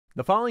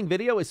The following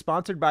video is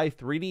sponsored by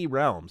 3D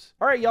Realms.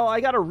 All right, y'all,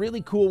 I got a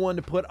really cool one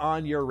to put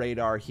on your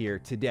radar here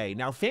today.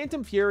 Now,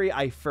 Phantom Fury,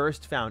 I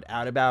first found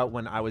out about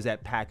when I was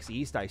at PAX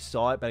East. I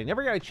saw it, but I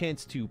never got a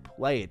chance to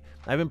play it.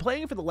 I've been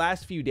playing it for the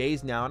last few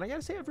days now, and I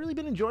gotta say, I've really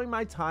been enjoying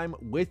my time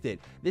with it.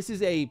 This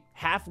is a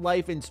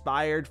Half-Life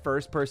inspired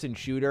first-person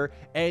shooter,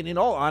 and in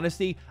all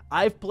honesty,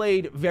 I've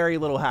played very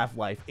little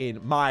Half-Life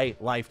in my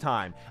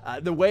lifetime.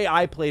 The way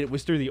I played it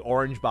was through the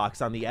orange box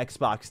on the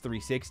Xbox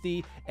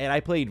 360, and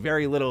I played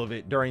very little of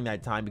it during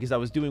that time because I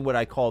was doing what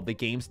I called the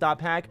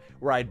GameStop hack,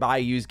 where I'd buy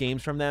used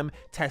games from them,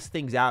 test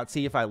things out,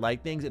 see if I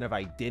liked things, and if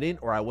I didn't,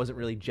 or I wasn't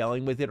really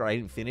gelling with it, or I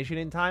didn't finish it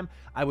in time,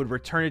 I would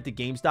return it to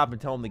GameStop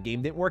and tell them the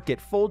game didn't work, get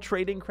full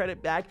trading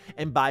credit back,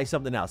 and buy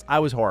something else. I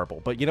was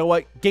horrible, but you know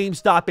what?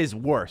 GameStop is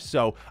worse,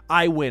 so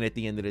I win at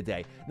the end of the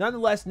day.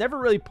 Nonetheless, never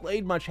really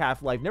played much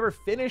Half-Life, never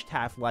finished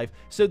Half-Life,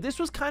 so this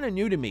was kind of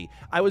new to me.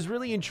 I was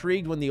really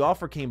intrigued when the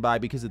offer came by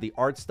because of the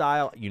art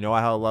style. You know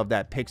how I love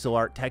that pixel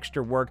art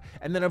texture work,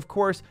 and then of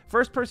course,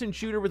 first-person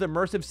shooter with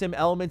immersive sim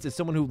elements. As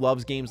someone who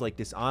loves games like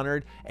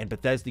Dishonored and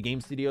Bethesda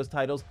Game Studios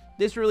titles,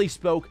 this really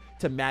spoke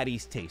to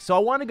Matty's taste. So I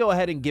want to go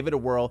ahead and give it a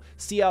whirl,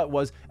 see how it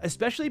was,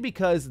 especially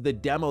because the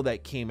demo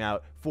that came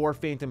out for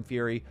Phantom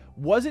Fury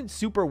wasn't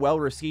super well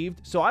received.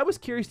 So I was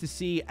curious to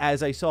see,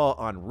 as I saw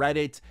on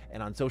Reddit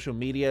and on social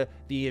media,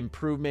 the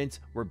improvements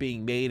were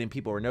being made and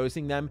people were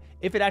noticing them,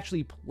 if it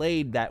actually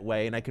played that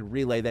way, and I could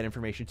relay that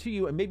information to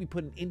you and maybe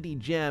put an indie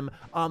gem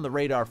on the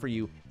radar for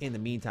you in the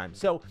meantime.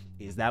 So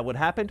is that what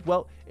happened?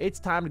 Well, it's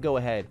time to go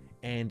ahead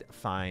and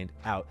find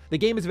out. The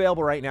game is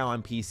available right now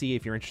on PC.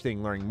 If you're interested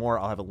in learning more,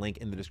 I'll have a link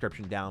in the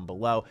description down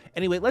below.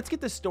 Anyway, let's get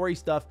the story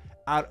stuff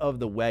out of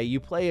the way. You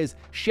play as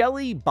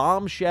Shelly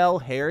Bombshell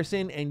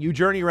Harrison, and you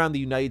journey around the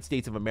United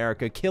States of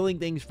America, killing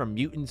things from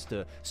mutants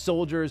to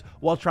soldiers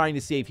while trying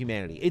to save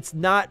humanity. It's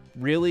not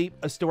really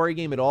a story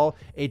game at all.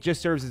 It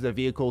just serves as a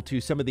vehicle to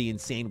some of the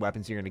insane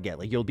weapons you're going to get.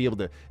 Like, you'll be able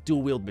to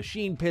dual wield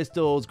machine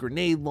pistols,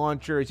 grenade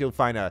launchers, you'll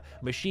find a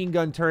machine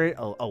gun turret,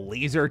 a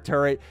laser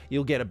turret,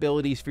 you'll get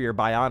abilities for your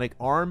bionic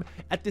arm.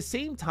 At the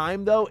same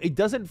time, though, it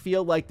doesn't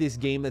feel like this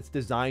game that's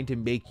designed to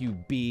make you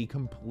be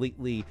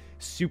completely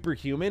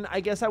superhuman,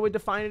 I guess I would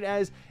define it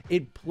as.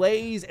 It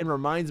plays and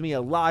reminds me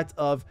a lot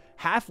of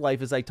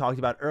Half-Life, as I talked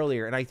about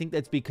earlier, and I think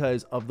that's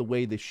because of the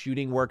way the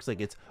shooting works.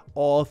 Like, it's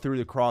all through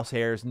the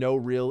crosshairs, no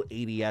real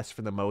ADS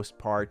for the most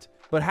part.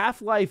 But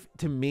Half-Life,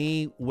 to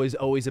me, was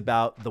always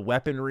about the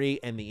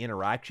weaponry and the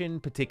interaction,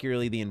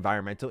 particularly the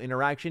environmental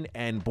interaction,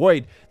 and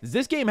boy, does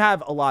this game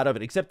have a lot of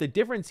it, except the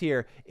difference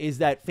here is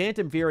that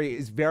Phantom Fury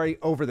is very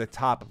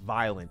over-the-top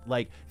violent.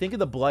 Like, think of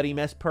the Bloody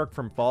Mess perk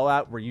from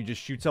Fallout, where you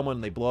just shoot someone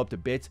and they blow up to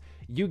bits.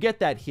 You get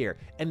that here,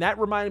 and that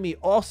reminded me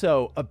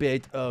also a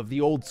bit of the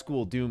old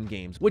school Doom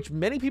games, which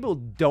many people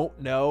don't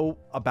know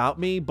about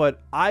me,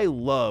 but I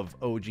love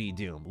OG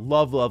Doom.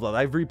 Love, love, love.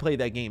 I've replayed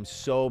that game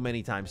so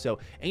many times. So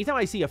anytime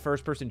I see a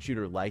first-person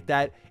shooter like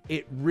that,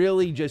 it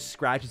really just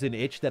scratches an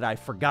itch that I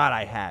forgot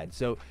I had.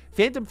 So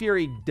Phantom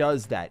Fury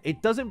does that.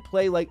 It doesn't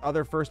play like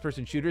other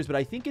first-person shooters, but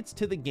I think it's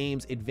to the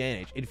game's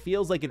advantage. It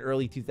feels like an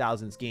early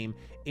 2000s game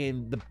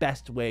in the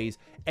best ways,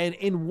 and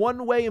in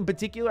one way in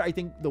particular, I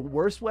think the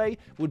worst way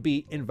would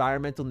be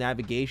environmental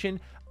navigation.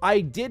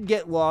 I did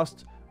get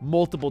lost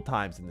multiple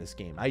times in this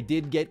game. I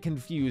did get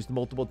confused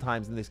multiple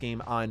times in this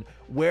game on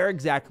where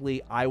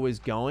exactly I was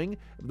going.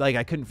 Like,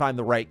 I couldn't find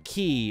the right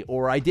key,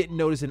 or I didn't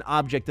notice an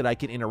object that I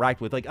could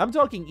interact with. Like, I'm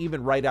talking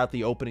even right out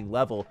the opening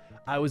level,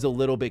 I was a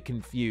little bit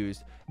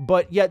confused.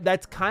 But yet,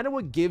 that's kind of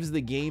what gives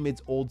the game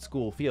its old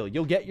school feel.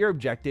 You'll get your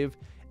objective,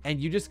 and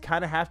you just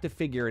kind of have to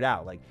figure it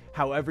out, like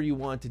however you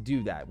want to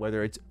do that,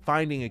 whether it's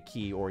finding a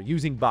key or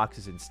using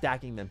boxes and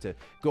stacking them to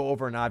go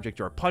over an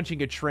object, or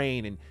punching a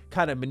train and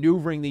kind of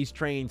maneuvering these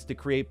trains to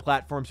create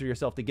platforms for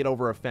yourself to get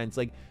over a fence.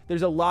 Like,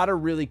 there's a lot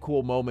of really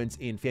cool moments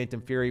in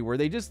Phantom Fury where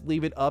they just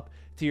leave it up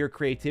to your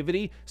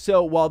creativity.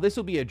 So while this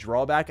will be a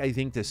drawback, I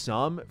think, to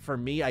some, for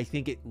me, I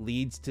think it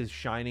leads to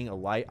shining a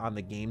light on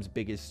the game's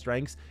biggest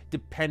strengths,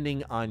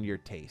 depending on your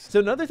taste. So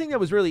another thing that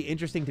was really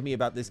interesting to me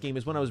about this game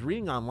is when I was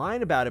reading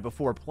online about it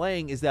before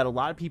playing, is that a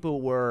lot of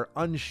people were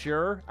unsure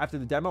after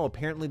the demo.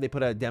 Apparently they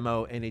put out a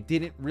demo and it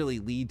didn't really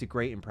lead to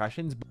great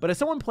impressions. But as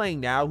someone playing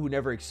now who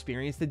never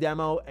experienced the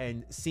demo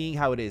and seeing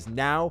how it is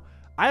now,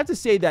 I have to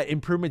say that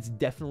improvements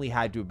definitely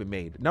had to have been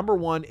made. Number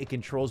one, it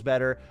controls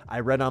better. I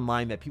read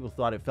online that people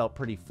thought it felt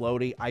pretty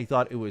floaty. I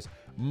thought it was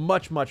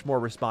much, much more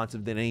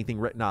responsive than anything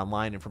written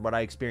online, and from what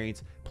I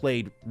experienced,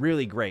 played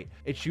really great.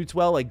 It shoots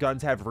well. Like,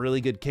 guns have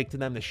really good kick to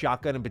them. The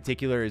shotgun in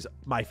particular is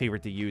my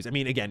favorite to use. I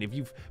mean, again, if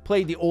you've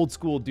played the old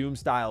school Doom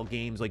style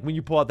games, like when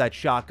you pull out that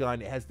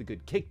shotgun, it has the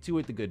good kick to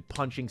it, the good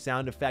punching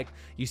sound effect.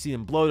 You see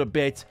them blow to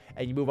bits,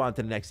 and you move on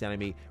to the next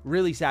enemy.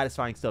 Really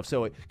satisfying stuff.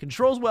 So it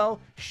controls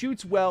well,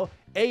 shoots well.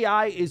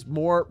 AI is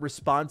more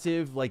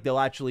responsive. Like, they'll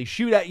actually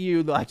shoot at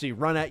you, they'll actually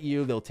run at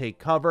you, they'll take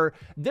cover.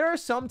 There are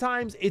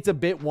sometimes it's a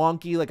bit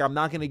wonky. Like, I'm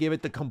not going to give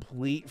it the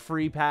complete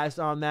free pass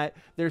on that.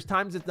 There's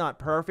times it's not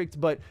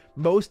perfect, but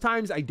most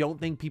times I don't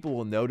think people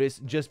will notice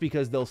just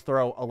because they'll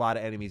throw a lot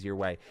of enemies your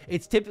way.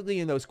 It's typically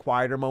in those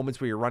quieter moments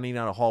where you're running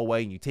down a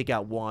hallway and you take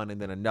out one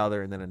and then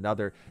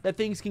another that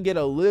things can get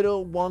a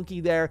little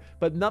wonky there,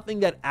 but nothing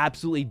that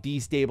absolutely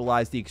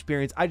destabilizes the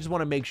experience. I just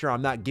want to make sure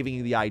I'm not giving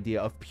you the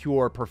idea of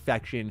pure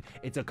perfection.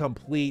 It's a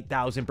complete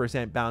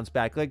 1000% bounce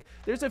back. Like,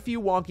 there's a few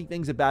wonky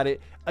things about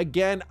it.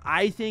 Again,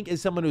 I think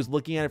as someone who's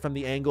looking at it from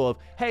the angle of,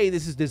 hey,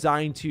 this is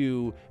designed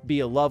to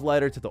be a love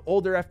letter to the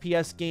older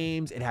FPS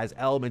games. It has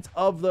elements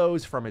of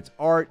those, from its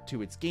art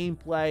to its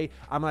gameplay.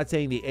 I'm not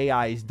saying the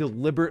AI is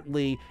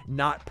deliberately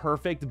not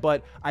perfect,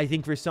 but I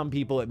think for some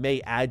people it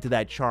may add to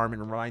that charm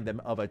and remind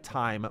them of a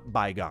time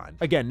bygone.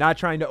 Again, not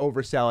trying to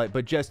oversell it,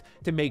 but just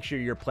to make sure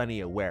you're plenty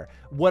aware.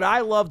 What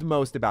I loved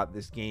most about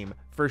this game,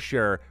 for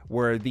sure,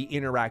 were the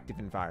interactive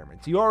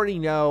environments. You already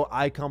know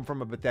I come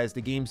from a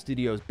Bethesda Game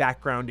Studios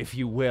background, if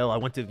you will. I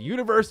went to the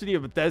University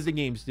of Bethesda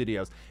Game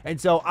Studios, and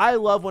so I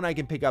love when I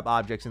can pick up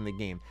objects in the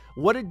game.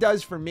 What it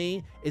does for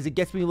me is it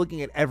gets me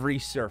looking at every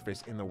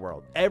surface in the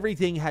world.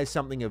 Everything has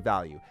something of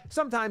value.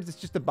 Sometimes it's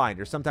just a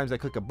binder. Sometimes I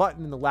click a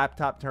button and the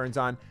laptop turns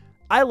on.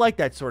 I like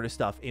that sort of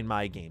stuff in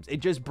my games.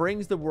 It just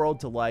brings the world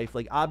to life.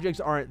 Like,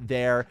 objects aren't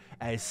there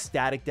as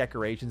static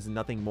decorations and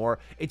nothing more.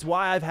 It's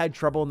why I've had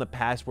trouble in the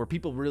past where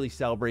people really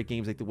celebrate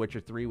games like The Witcher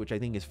 3, which I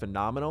think is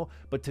phenomenal.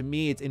 But to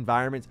me, its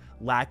environments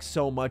lack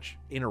so much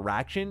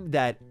interaction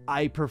that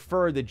I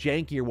prefer the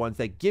jankier ones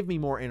that give me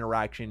more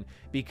interaction,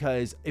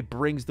 because it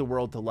brings the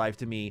world to life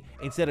to me.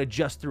 Instead of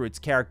just through its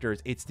characters,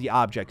 it's the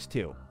objects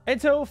too. And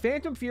so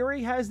Phantom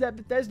Fury has that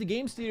Bethesda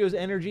Game Studios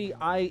energy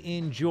I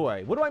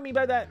enjoy. What do I mean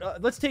by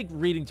that? Let's take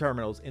reading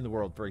terminals in the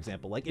world, for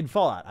example. Like in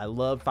Fallout, I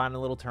love finding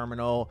a little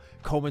terminal,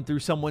 combing through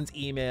someone's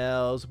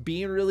emails,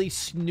 being really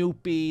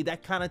snoopy,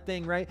 that kind of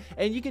thing, right?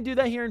 And you can do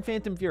that here in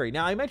Phantom Fury.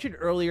 Now, I mentioned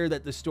earlier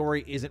that the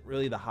story isn't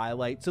really the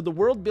highlight, so the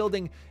world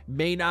building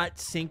may not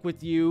sync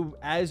with you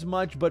as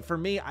much, but for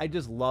me, I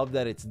just love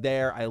that it's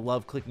there. I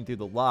love clicking through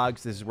the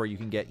logs. This is where you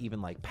can get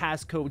even like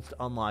passcodes to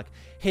unlock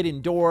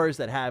hidden doors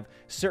that have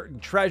certain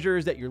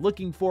treasures that you're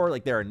looking for.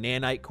 Like, there are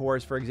nanite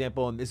cores, for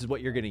example, and this is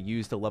what you're going to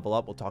use to level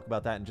up. We'll talk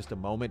about that in just a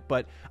moment.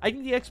 But I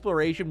think the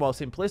exploration, while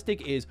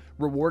simplistic, is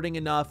rewarding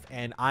enough,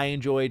 and I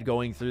enjoyed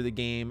going through the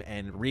game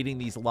and reading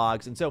these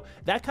logs. And so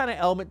that kind of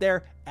element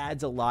there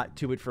adds a lot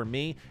to it for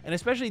me, and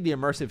especially the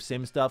immersive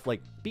sim stuff,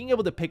 like being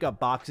able to pick up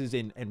boxes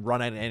and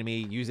run at an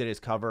enemy, use it as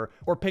cover,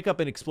 or pick up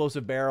an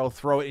explosive barrel,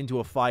 throw it into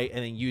a fight,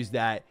 and then use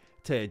that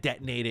to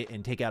detonate it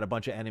and take out a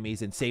bunch of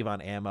enemies and save on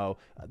ammo.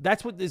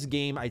 That's what this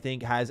game, I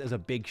think, has as a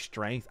big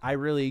strength. I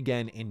really,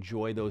 again,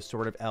 enjoy those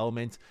sort of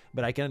elements,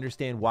 but I can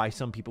understand why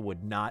some people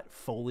would not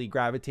fully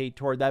gravitate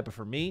toward that. But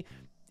for me,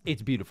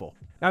 it's beautiful.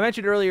 Now, I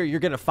mentioned earlier, you're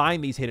going to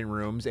find these hidden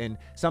rooms, and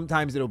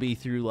sometimes it'll be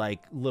through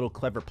like little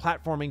clever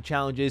platforming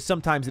challenges.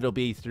 Sometimes it'll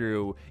be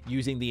through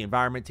using the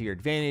environment to your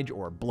advantage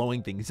or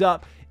blowing things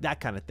up,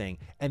 that kind of thing.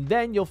 And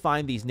then you'll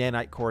find these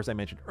nanite cores I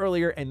mentioned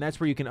earlier, and that's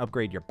where you can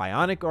upgrade your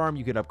bionic arm.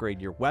 You can upgrade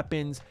your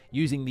weapons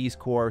using these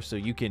cores, so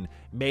you can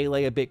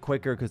melee a bit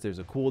quicker because there's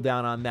a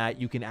cooldown on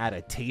that. You can add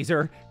a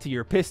taser to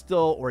your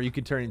pistol, or you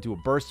can turn it into a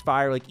burst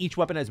fire. Like, each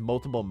weapon has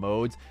multiple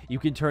modes. You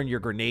can turn your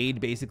grenade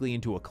basically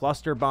into a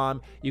cluster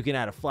bomb. You can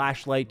add a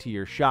flashlight to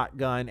your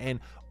shotgun, and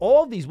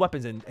all of these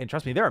weapons, and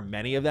trust me, there are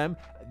many of them,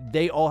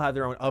 they all have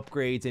their own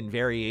upgrades and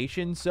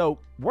variations, so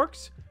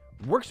works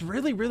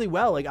really, really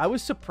well. Like, I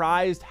was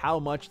surprised how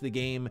much the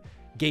game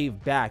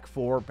gave back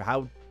for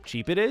how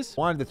cheap it is.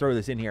 Wanted to throw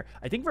this in here.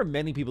 I think for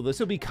many people, this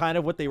will be kind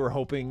of what they were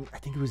hoping. I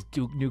think it was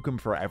Duke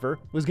Nukem Forever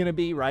was going to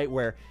be, right?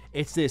 Where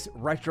it's this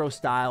retro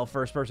style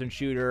first-person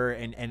shooter,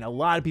 and a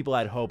lot of people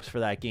had hopes for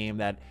that game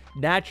that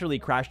naturally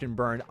crashed and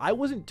burned. I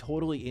wasn't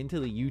totally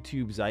into the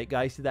YouTube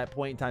zeitgeist at that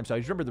point in time, so I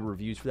just remember the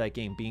reviews for that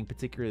game being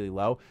particularly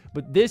low.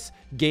 But this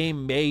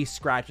game may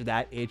scratch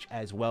that itch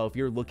as well. If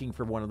you're looking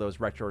for one of those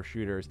retro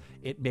shooters,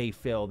 it may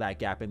fill that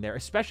gap in there,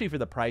 especially for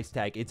the price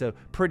tag. It's a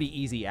pretty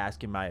easy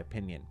ask, in my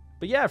opinion.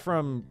 But yeah,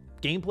 from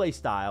gameplay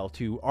style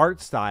to art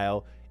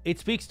style, it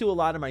speaks to a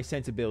lot of my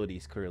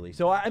sensibilities, clearly.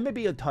 So I may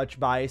be a touch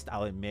biased.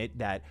 I'll admit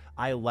that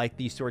I like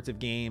these sorts of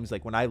games.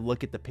 Like, when I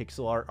look at the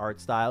pixel art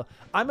style,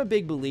 I'm a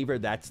big believer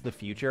that's the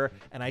future.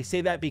 And I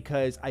say that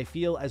because I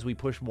feel as we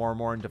push more and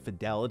more into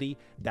fidelity,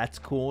 that's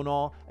cool and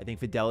all. I think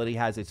fidelity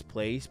has its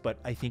place, but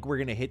I think we're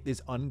going to hit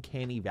this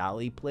uncanny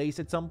valley place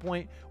at some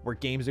point where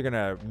games are going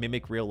to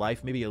mimic real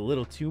life maybe a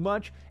little too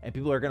much, and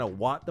people are going to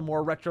want the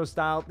more retro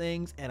style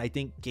things. And I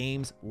think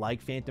games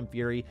like Phantom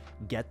Fury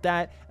get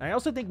that. And I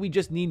also think we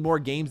just need more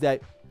games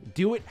that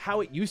do it how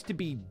it used to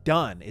be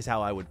done, is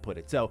how I would put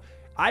it. So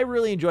I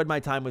really enjoyed my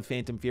time with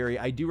Phantom Fury.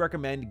 I do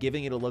recommend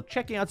giving it a look,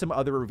 checking out some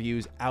other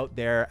reviews out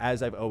there,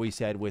 as I've always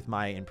said with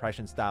my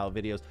impression style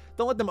videos.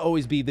 don't let them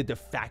always be the de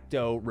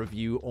facto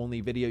review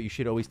only video. You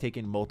should always take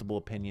in multiple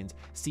opinions,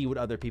 see what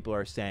other people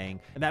are saying,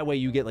 and that way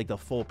you get like the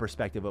full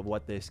perspective of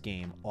what this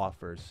game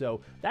offers.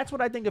 So that's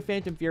what I think of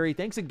Phantom Fury.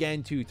 Thanks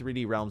again to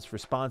 3D Realms for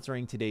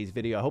sponsoring today's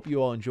video. I hope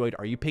you all enjoyed.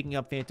 Are you picking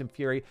up Phantom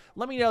Fury?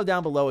 Let me know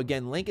down below.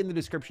 Again, link in the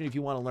description if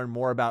you want to learn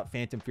more about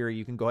Phantom Fury.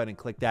 You can go ahead and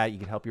click that. You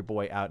can help your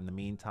boy out in the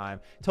meantime.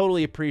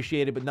 Totally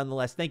appreciate it, but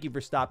nonetheless, thank you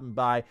for stopping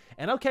by,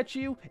 and I'll catch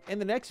you in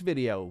the next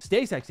video.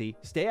 Stay sexy,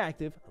 stay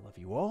active. I love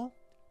you all.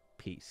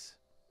 Peace.